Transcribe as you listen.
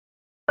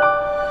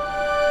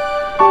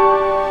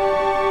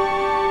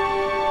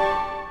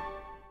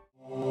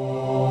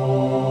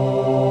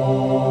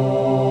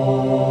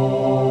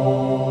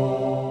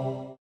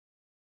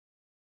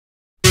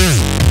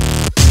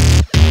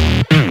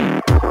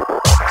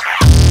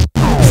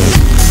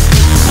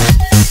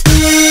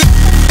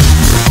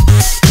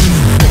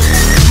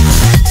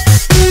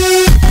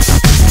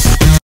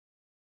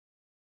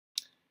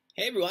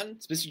everyone,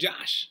 it's Mr.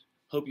 Josh.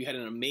 Hope you had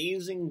an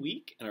amazing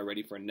week and are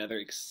ready for another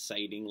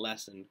exciting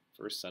lesson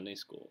for Sunday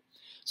school.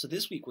 So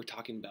this week we're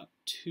talking about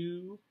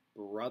two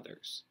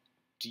brothers.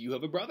 Do you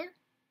have a brother?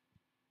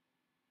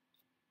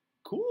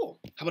 Cool.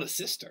 How about a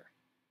sister?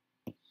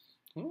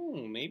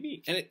 Oh,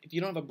 maybe. And if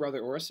you don't have a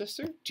brother or a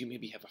sister, do you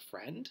maybe have a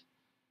friend?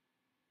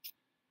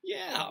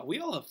 Yeah, we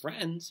all have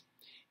friends.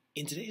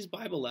 In today's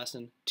Bible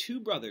lesson, two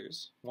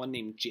brothers, one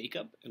named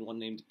Jacob and one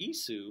named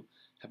Esau,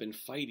 have been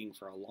fighting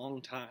for a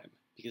long time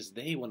because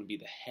they want to be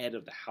the head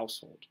of the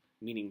household,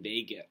 meaning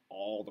they get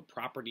all the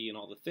property and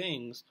all the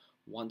things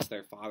once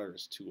their father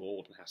is too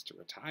old and has to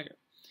retire.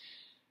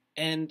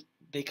 And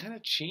they kind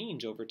of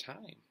change over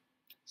time.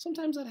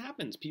 Sometimes that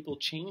happens. People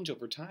change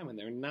over time and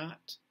they're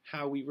not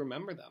how we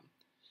remember them.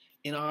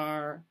 In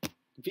our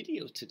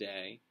video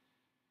today,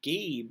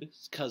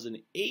 Gabe's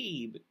cousin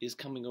Abe is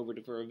coming over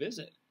for a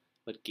visit.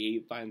 But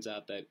Gabe finds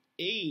out that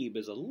Abe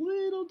is a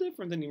little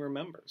different than he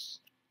remembers.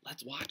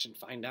 Let's watch and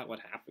find out what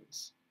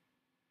happens.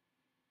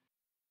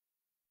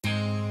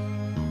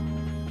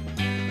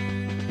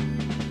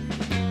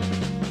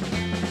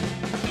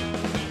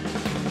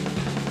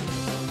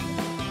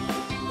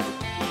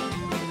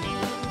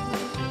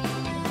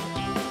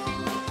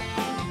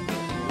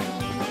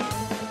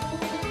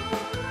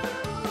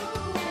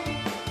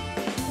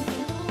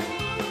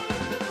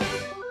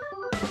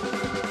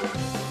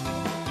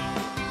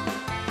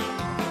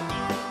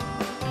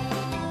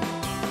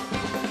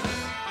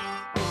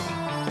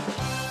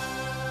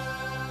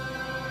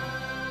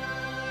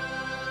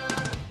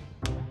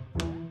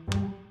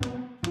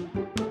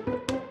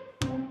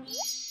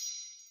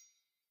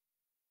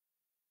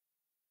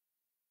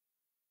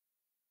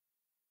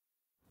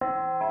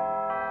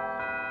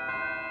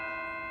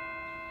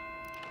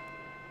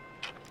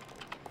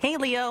 Hey,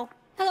 Leo.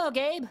 Hello,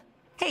 Gabe.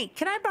 Hey,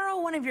 can I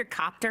borrow one of your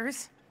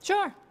copters?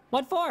 Sure.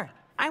 What for?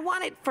 I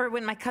want it for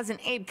when my cousin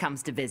Abe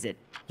comes to visit.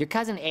 Your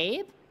cousin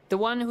Abe? The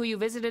one who you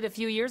visited a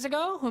few years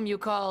ago, whom you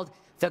called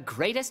the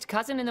greatest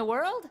cousin in the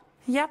world?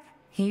 Yep,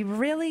 he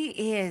really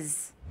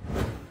is.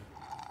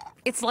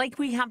 It's like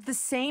we have the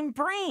same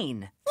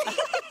brain.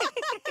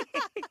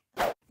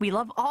 We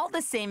love all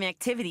the same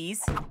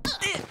activities.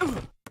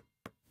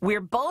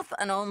 We're both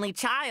an only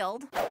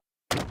child.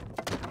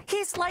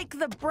 He's like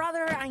the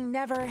brother I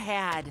never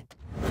had.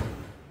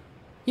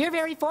 You're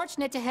very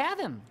fortunate to have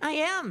him. I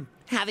am.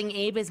 Having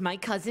Abe as my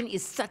cousin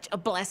is such a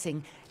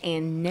blessing.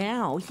 And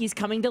now he's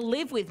coming to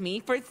live with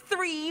me for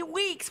 3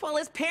 weeks while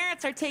his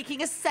parents are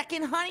taking a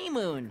second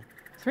honeymoon.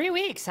 3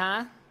 weeks,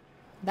 huh?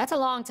 That's a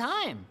long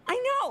time.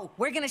 I know.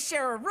 We're gonna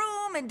share a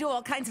room and do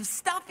all kinds of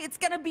stuff. It's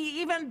gonna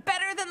be even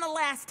better than the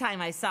last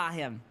time I saw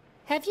him.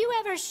 Have you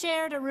ever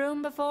shared a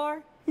room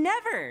before?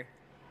 Never.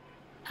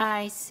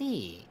 I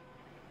see.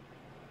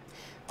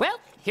 Well,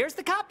 here's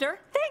the copter.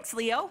 Thanks,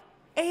 Leo.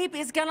 Abe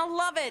is gonna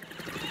love it.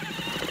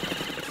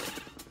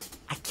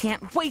 I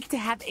can't wait to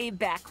have Abe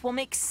back. We'll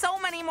make so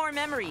many more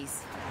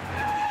memories.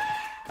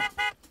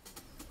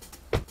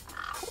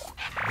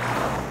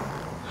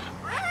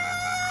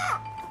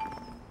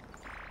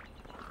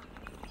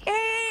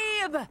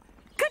 Abe!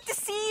 Good to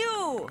see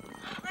you!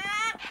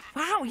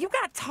 Wow, you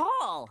got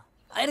tall.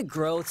 I had a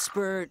growth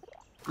spurt.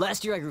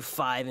 Last year I grew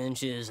 5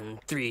 inches and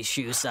 3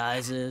 shoe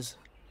sizes.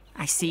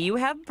 I see you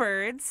have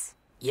birds.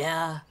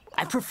 Yeah,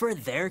 I prefer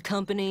their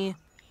company.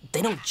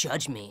 They don't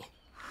judge me.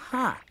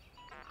 Huh.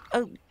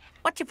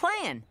 What you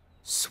playing?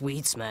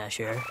 Sweet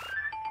Smasher.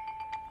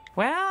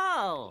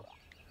 Well,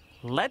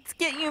 let's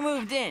get you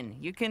moved in.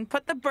 You can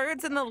put the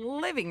birds in the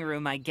living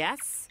room, I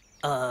guess.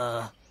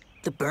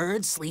 The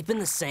birds sleep in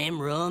the same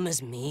room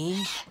as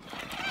me?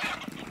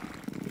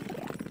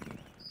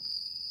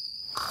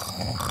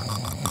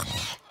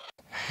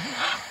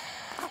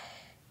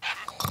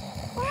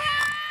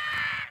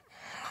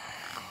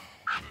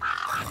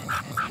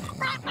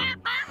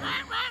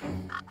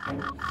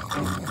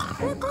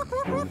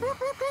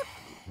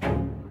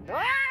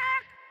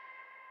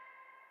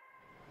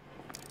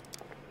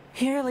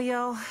 Here,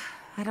 Leo.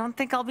 I don't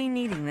think I'll be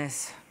needing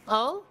this.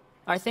 Oh?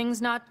 Are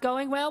things not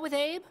going well with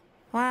Abe?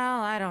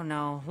 Well, I don't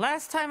know.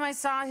 Last time I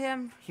saw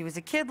him, he was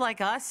a kid like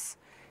us.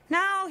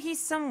 Now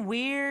he's some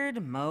weird,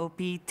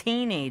 mopey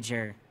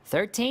teenager.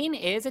 13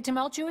 is a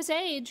tumultuous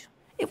age.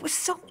 It was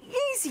so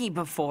easy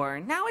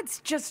before. Now it's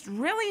just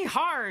really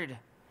hard.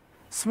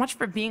 So much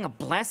for being a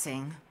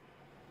blessing.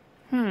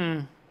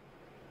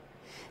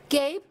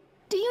 Gabe,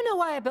 do you know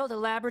why I built a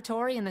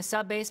laboratory in the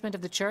sub-basement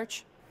of the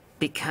church?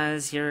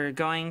 Because you're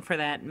going for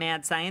that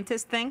mad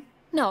scientist thing?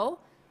 No,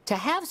 to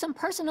have some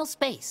personal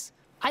space.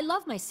 I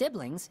love my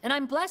siblings, and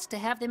I'm blessed to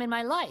have them in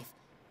my life.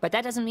 But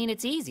that doesn't mean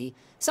it's easy.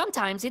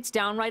 Sometimes it's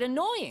downright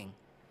annoying.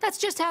 That's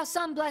just how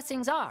some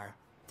blessings are.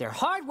 They're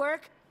hard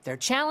work, they're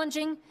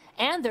challenging,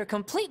 and they're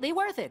completely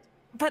worth it.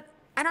 But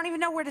I don't even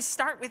know where to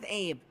start with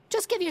Abe.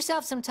 Just give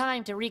yourself some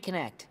time to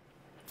reconnect.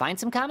 Find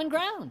some common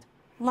ground.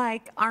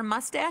 Like our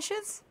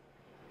mustaches?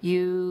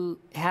 You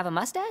have a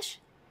mustache?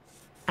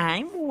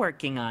 I'm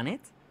working on it.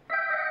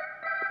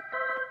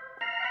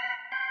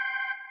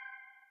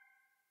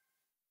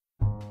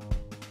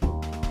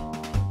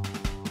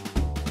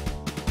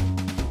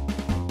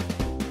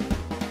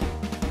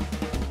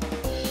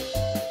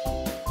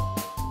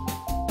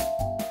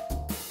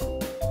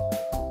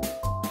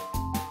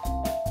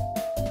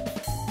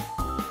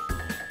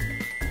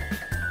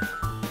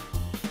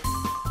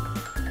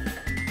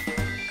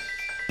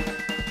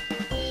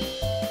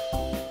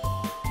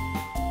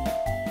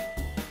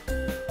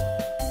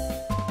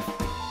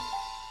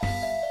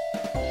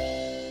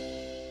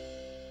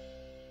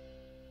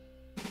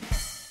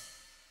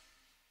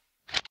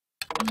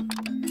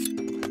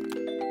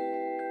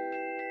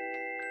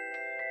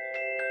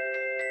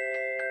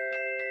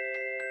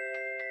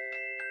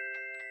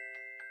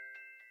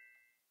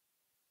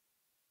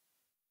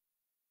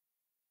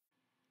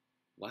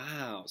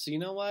 Wow. So you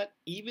know what?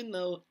 Even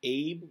though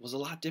Abe was a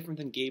lot different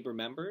than Gabe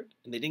remembered,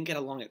 and they didn't get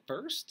along at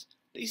first,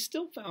 they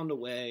still found a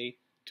way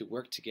to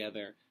work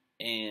together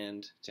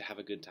and to have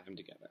a good time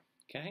together.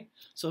 Okay?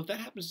 So if that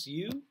happens to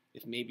you,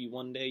 if maybe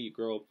one day you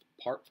grow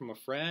apart from a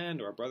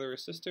friend or a brother or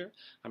sister,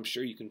 I'm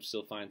sure you can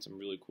still find some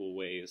really cool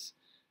ways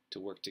to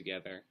work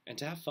together and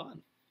to have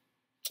fun.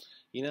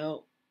 You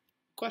know,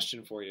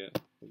 question for you.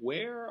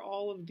 Where are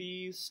all of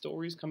these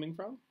stories coming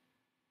from?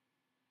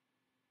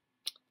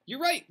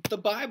 You're right, the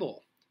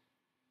Bible.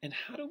 And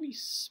how do we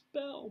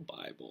spell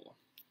Bible?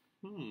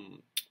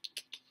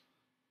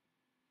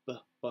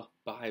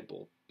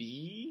 Bible.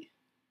 B-I-B-L-E.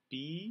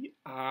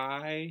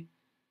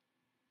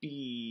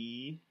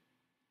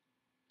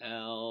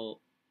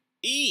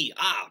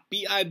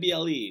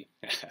 B-I-B-L-E.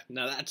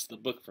 Now that's the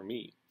book for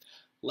me.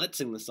 Let's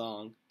sing the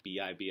song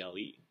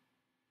B-I-B-L-E.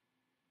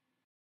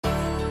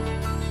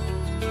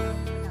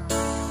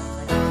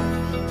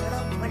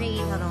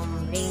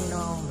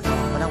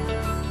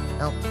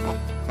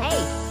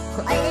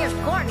 Hey, there's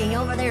Courtney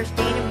over there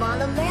standing by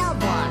the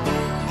mailbox.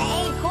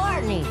 Hey,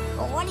 Courtney,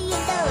 what are you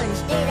doing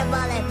standing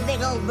by that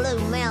big old blue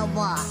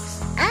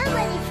mailbox? I'm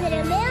ready for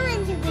the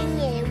mailman to bring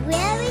me a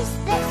very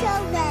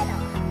special letter.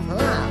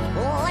 Huh?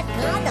 Well, what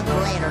kind of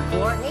letter,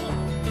 Courtney?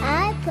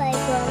 I pray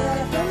for a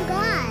letter from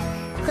God.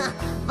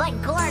 But,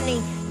 Courtney,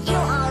 you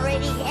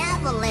already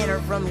have a letter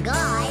from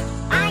God.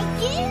 I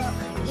do?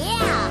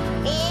 Yeah,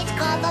 it's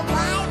called the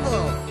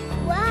Bible.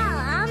 Wow,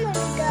 I'm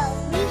gonna go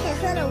read his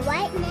letter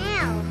right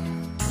now.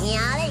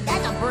 Yeah, I think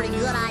that's a pretty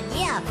good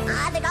idea.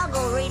 I think I'll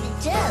go read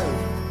it too.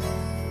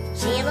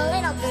 See you in a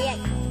little bit.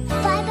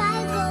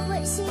 Bye-bye,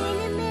 Gilbert. See you in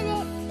a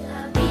minute.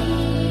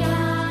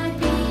 B-I-B-L-E.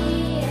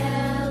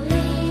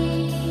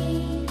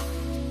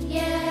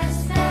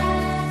 Yes,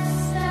 that's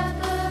the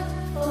book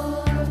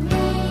for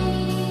me.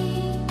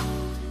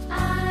 I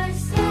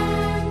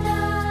stand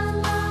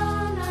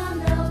alone on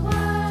the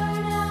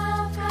Word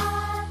of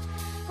God.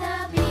 The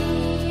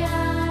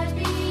B-I-B-L-E.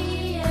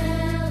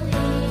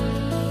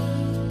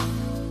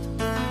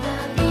 The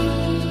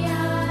B-I-B-L-E.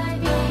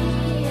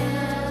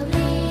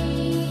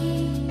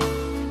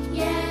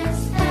 Yes,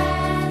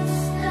 that's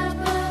the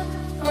book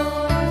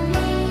for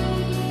me.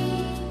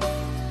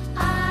 I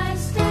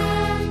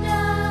stand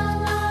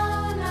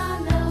alone on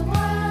the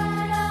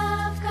Word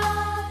of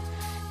God.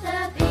 The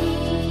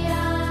B-I-B-L-E.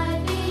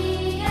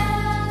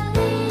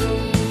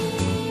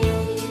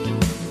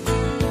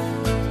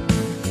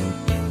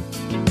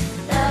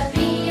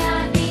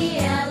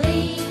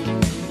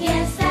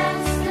 Yes,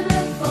 that's the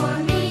book for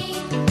me.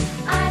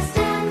 I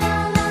stand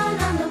alone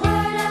on the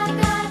Word of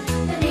God.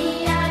 The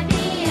B-I-B-L-E.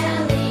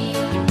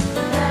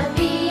 The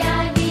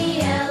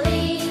B-I-B-L-E.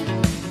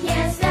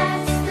 Yes,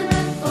 that's the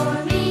book for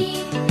me.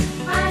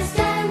 I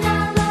stand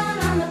alone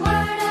on the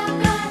Word of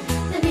God.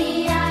 The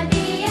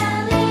B-I-B-L-E.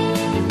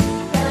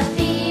 The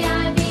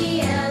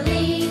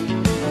B-I-B-L-E.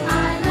 I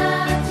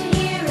love to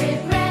hear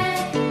it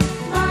read.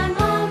 My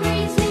mom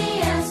reads me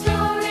a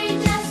story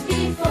just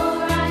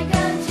before I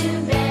go to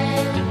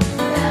bed.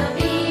 The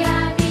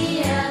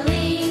B-I-B-L-E.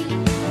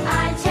 I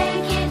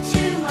take it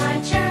to my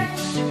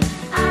church.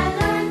 I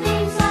learn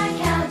things like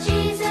how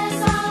Jesus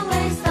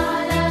always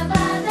thought of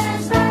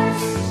others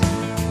first.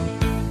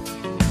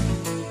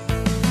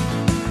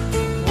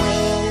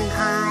 When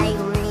I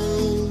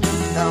read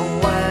the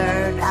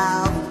Word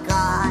of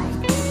God,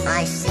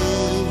 I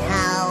see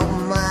how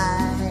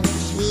much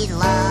He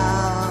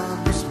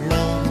loves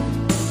me.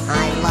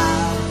 I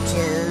love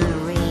to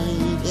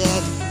read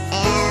it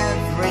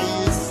every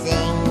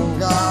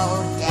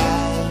single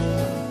day.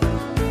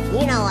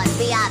 You know what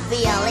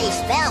B-I-B-L-E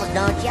spells,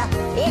 don't you?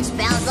 It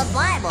spells the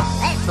Bible.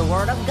 That's the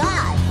Word of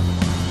God.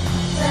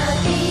 The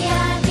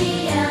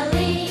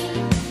B-I-B-L-E.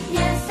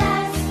 Yes,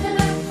 that's the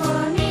book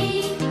for me.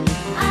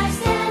 I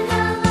stand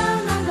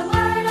alone on the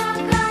Word of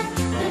God.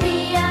 The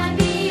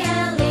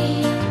B-I-B-L-E.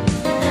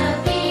 The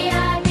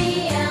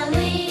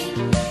B-I-B-L-E.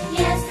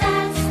 Yes,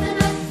 that's the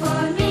book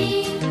for me.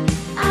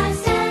 I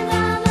stand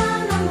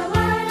alone on the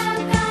Word of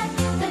God.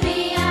 The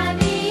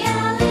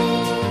B-I-B-L-E.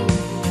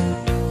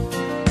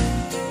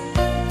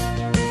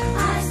 I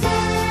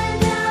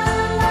stand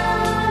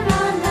alone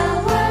on the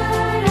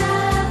Word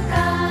of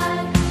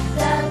God.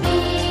 The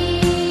B-I-B-L-E.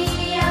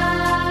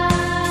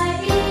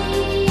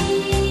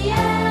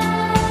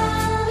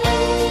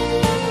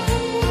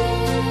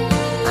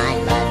 I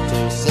love to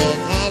sit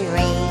and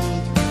read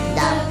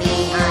the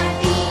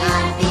B-I-B-I-B-I-B-I-B-L-E.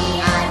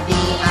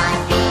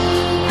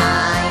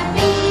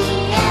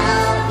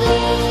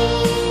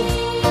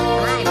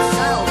 I'm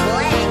so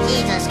glad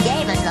Jesus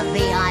gave us the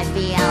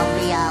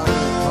B-I-B-L-B-L-E.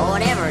 Or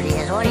whatever it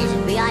is. What is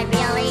it?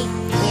 B-I-B-L-E?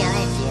 Yeah,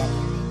 that's it.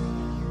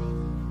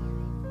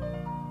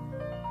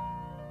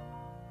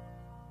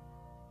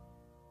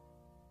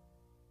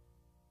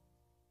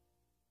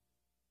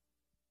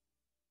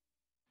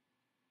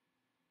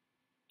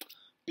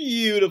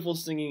 Beautiful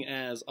singing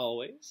as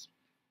always.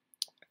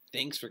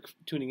 Thanks for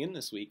tuning in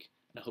this week.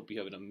 I hope you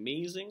have an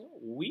amazing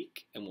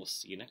week, and we'll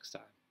see you next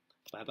time.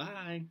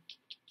 Bye-bye.